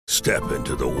Step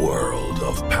into the world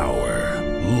of power,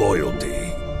 loyalty,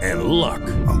 and luck.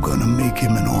 I'm gonna make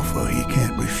him an offer he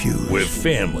can't refuse. With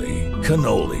family,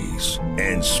 cannolis,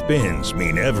 and spins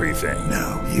mean everything.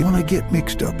 Now, you wanna get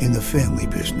mixed up in the family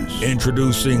business.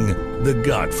 Introducing The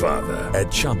Godfather at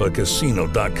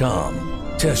ChumbaCasino.com.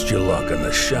 Test your luck in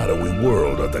the shadowy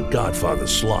world of The Godfather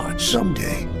slot.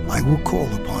 Someday, I will call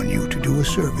upon you to do a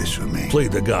service for me. Play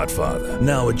The Godfather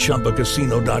now at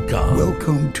ChumbaCasino.com.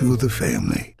 Welcome to the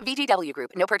family. VGW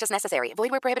Group. No purchase necessary. Void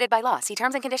where prohibited by law. See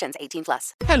terms and conditions.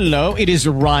 18+. Hello, it is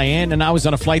Ryan, and I was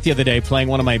on a flight the other day playing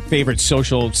one of my favorite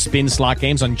social spin slot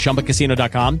games on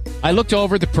ChumbaCasino.com. I looked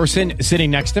over at the person sitting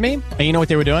next to me, and you know what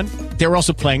they were doing? They were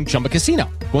also playing Chumba Casino.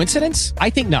 Coincidence? I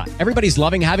think not. Everybody's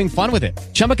loving having fun with it.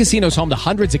 Chumba Casino is home to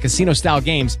hundreds of casino-style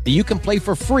games that you can play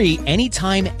for free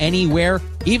anytime, anywhere,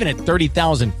 even at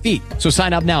 30,000 feet. So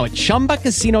sign up now at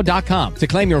ChumbaCasino.com to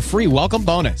claim your free welcome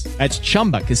bonus. That's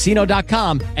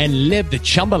ChumbaCasino.com and live the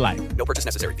Chumba life. No purchase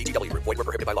necessary. VGW Group. Void where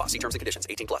prohibited by law. See terms and conditions.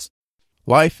 18+.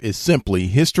 Life is simply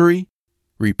history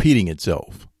repeating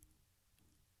itself.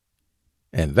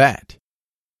 And that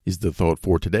is the thought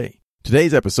for today.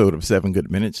 Today's episode of 7 Good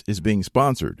Minutes is being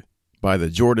sponsored by The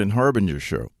Jordan Harbinger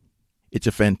Show. It's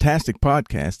a fantastic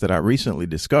podcast that I recently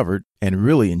discovered and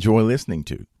really enjoy listening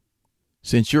to.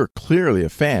 Since you're clearly a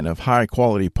fan of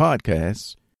high-quality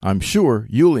podcasts, I'm sure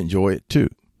you'll enjoy it too.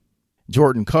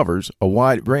 Jordan covers a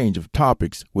wide range of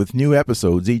topics with new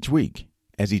episodes each week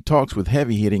as he talks with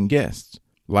heavy-hitting guests,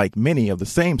 like many of the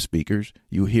same speakers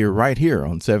you hear right here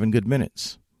on 7 Good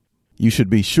Minutes. You should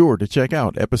be sure to check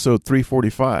out episode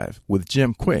 345 with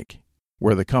Jim Quick,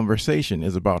 where the conversation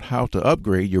is about how to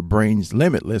upgrade your brain's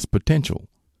limitless potential.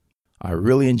 I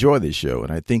really enjoy this show,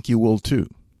 and I think you will too.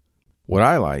 What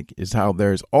I like is how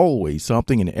there's always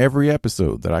something in every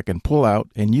episode that I can pull out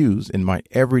and use in my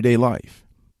everyday life.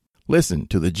 Listen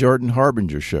to The Jordan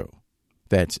Harbinger Show.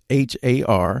 That's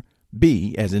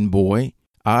H-A-R-B as in boy,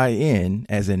 I-N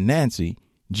as in Nancy,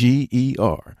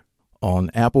 G-E-R.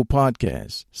 On Apple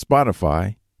Podcasts,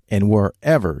 Spotify, and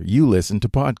wherever you listen to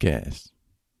podcasts.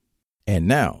 And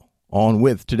now, on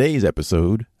with today's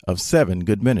episode of 7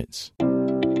 Good Minutes.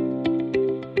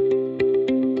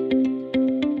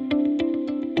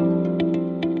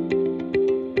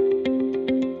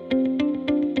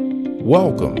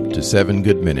 Welcome to 7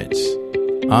 Good Minutes.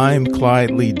 I'm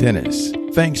Clyde Lee Dennis.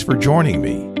 Thanks for joining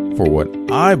me for what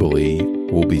I believe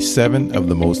will be 7 of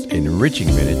the most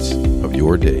enriching minutes of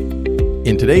your day.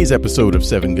 In today's episode of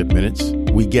 7 Good Minutes,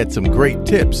 we get some great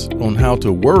tips on how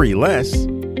to worry less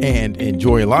and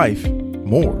enjoy life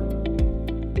more.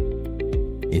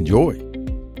 Enjoy.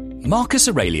 Marcus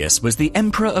Aurelius was the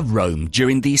emperor of Rome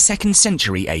during the 2nd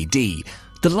century AD,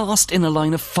 the last in a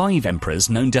line of 5 emperors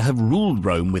known to have ruled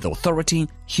Rome with authority,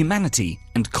 humanity,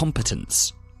 and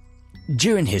competence.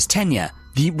 During his tenure,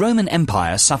 the Roman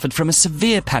Empire suffered from a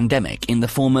severe pandemic in the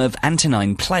form of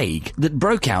Antonine Plague that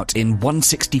broke out in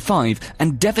 165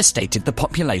 and devastated the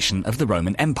population of the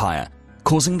Roman Empire,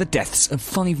 causing the deaths of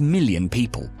 5 million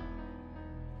people.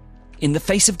 In the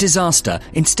face of disaster,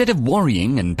 instead of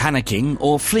worrying and panicking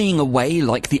or fleeing away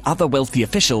like the other wealthy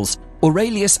officials,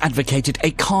 Aurelius advocated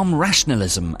a calm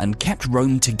rationalism and kept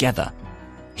Rome together.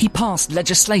 He passed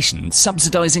legislation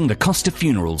subsidizing the cost of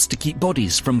funerals to keep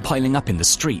bodies from piling up in the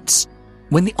streets.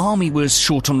 When the army was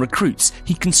short on recruits,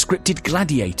 he conscripted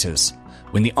gladiators.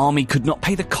 When the army could not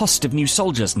pay the cost of new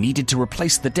soldiers needed to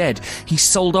replace the dead, he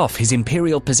sold off his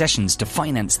imperial possessions to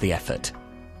finance the effort.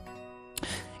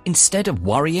 Instead of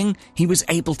worrying, he was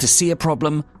able to see a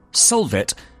problem, solve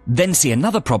it, then see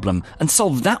another problem, and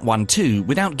solve that one too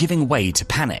without giving way to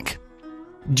panic.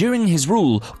 During his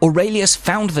rule, Aurelius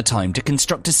found the time to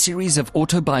construct a series of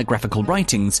autobiographical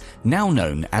writings now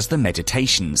known as the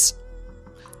Meditations.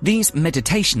 These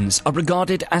meditations are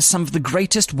regarded as some of the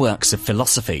greatest works of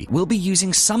philosophy. We'll be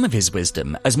using some of his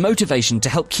wisdom as motivation to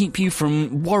help keep you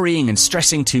from worrying and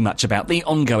stressing too much about the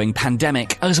ongoing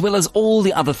pandemic, as well as all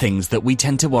the other things that we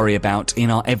tend to worry about in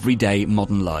our everyday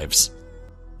modern lives.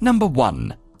 Number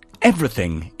 1.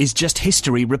 Everything is just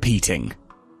history repeating.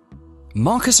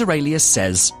 Marcus Aurelius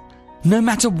says, "No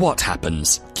matter what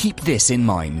happens, keep this in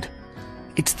mind.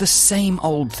 It's the same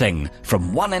old thing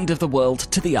from one end of the world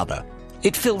to the other.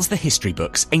 It fills the history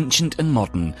books, ancient and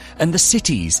modern, and the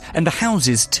cities and the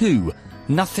houses too.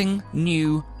 Nothing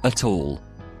new at all."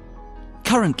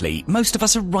 Currently, most of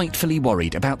us are rightfully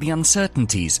worried about the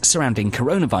uncertainties surrounding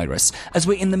coronavirus as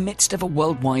we're in the midst of a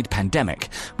worldwide pandemic,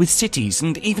 with cities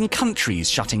and even countries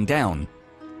shutting down.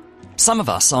 Some of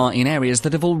us are in areas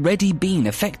that have already been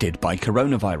affected by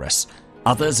coronavirus.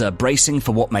 Others are bracing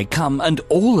for what may come, and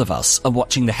all of us are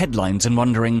watching the headlines and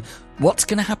wondering, what's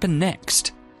going to happen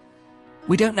next?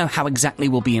 We don't know how exactly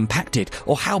we'll be impacted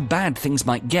or how bad things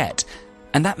might get,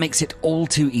 and that makes it all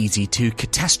too easy to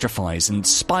catastrophize and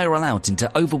spiral out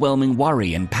into overwhelming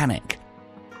worry and panic.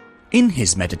 In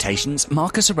his Meditations,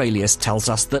 Marcus Aurelius tells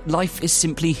us that life is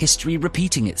simply history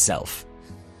repeating itself.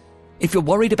 If you're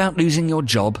worried about losing your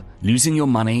job, losing your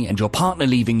money, and your partner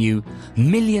leaving you,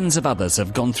 millions of others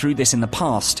have gone through this in the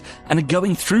past and are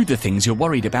going through the things you're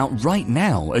worried about right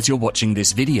now as you're watching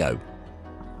this video.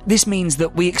 This means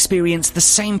that we experience the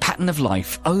same pattern of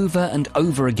life over and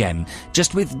over again,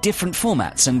 just with different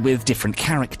formats and with different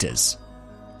characters.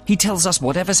 He tells us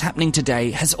whatever's happening today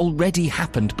has already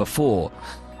happened before.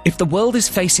 If the world is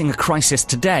facing a crisis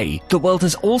today, the world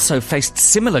has also faced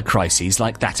similar crises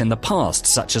like that in the past,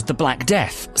 such as the Black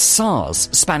Death, SARS,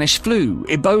 Spanish flu,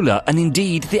 Ebola, and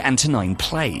indeed the Antonine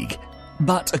Plague.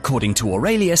 But according to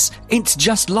Aurelius, it's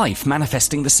just life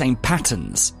manifesting the same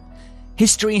patterns.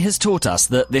 History has taught us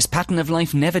that this pattern of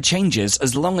life never changes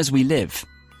as long as we live.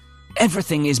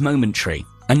 Everything is momentary,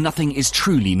 and nothing is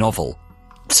truly novel.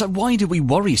 So why do we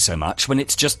worry so much when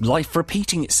it's just life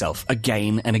repeating itself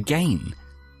again and again?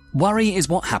 Worry is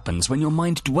what happens when your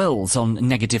mind dwells on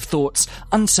negative thoughts,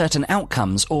 uncertain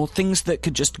outcomes, or things that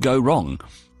could just go wrong.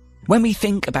 When we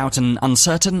think about an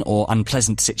uncertain or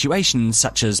unpleasant situation,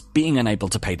 such as being unable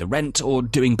to pay the rent or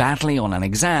doing badly on an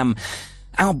exam,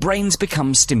 our brains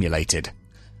become stimulated.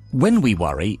 When we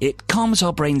worry, it calms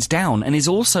our brains down and is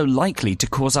also likely to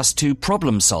cause us to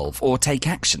problem solve or take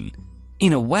action.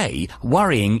 In a way,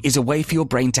 worrying is a way for your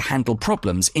brain to handle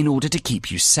problems in order to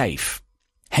keep you safe.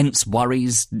 Hence,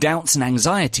 worries, doubts and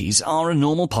anxieties are a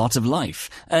normal part of life,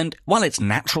 and while it's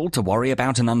natural to worry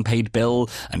about an unpaid bill,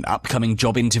 an upcoming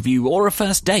job interview or a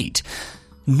first date,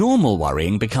 normal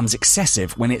worrying becomes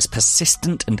excessive when it's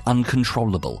persistent and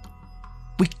uncontrollable.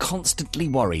 We constantly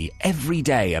worry every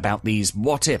day about these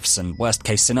what-ifs and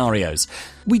worst-case scenarios.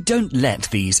 We don't let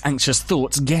these anxious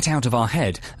thoughts get out of our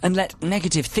head and let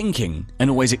negative thinking and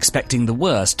always expecting the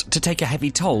worst to take a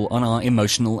heavy toll on our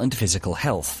emotional and physical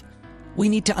health. We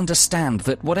need to understand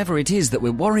that whatever it is that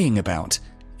we're worrying about,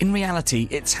 in reality,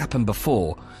 it's happened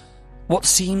before. What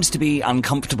seems to be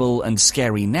uncomfortable and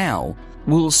scary now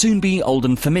will soon be old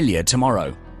and familiar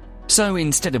tomorrow. So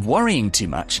instead of worrying too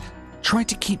much, try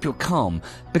to keep your calm,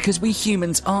 because we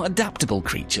humans are adaptable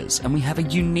creatures and we have a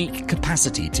unique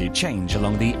capacity to change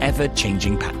along the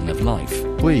ever-changing pattern of life.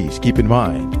 Please keep in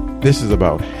mind, this is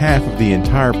about half of the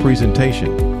entire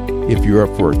presentation. If you're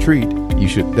up for a treat, you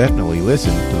should definitely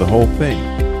listen to the whole thing.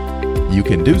 You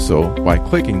can do so by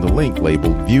clicking the link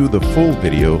labeled View the Full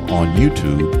Video on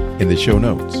YouTube in the show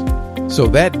notes. So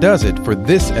that does it for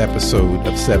this episode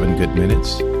of 7 Good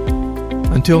Minutes.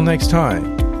 Until next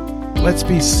time, let's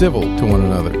be civil to one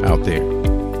another out there.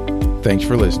 Thanks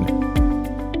for listening.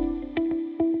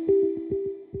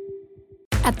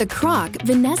 At the Croc,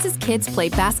 Vanessa's kids play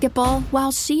basketball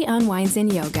while she unwinds in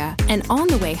yoga. And on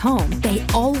the way home, they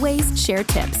always share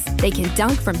tips. They can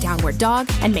dunk from downward dog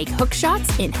and make hook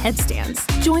shots in headstands.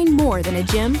 Join more than a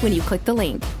gym when you click the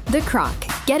link. The Croc.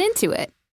 Get into it.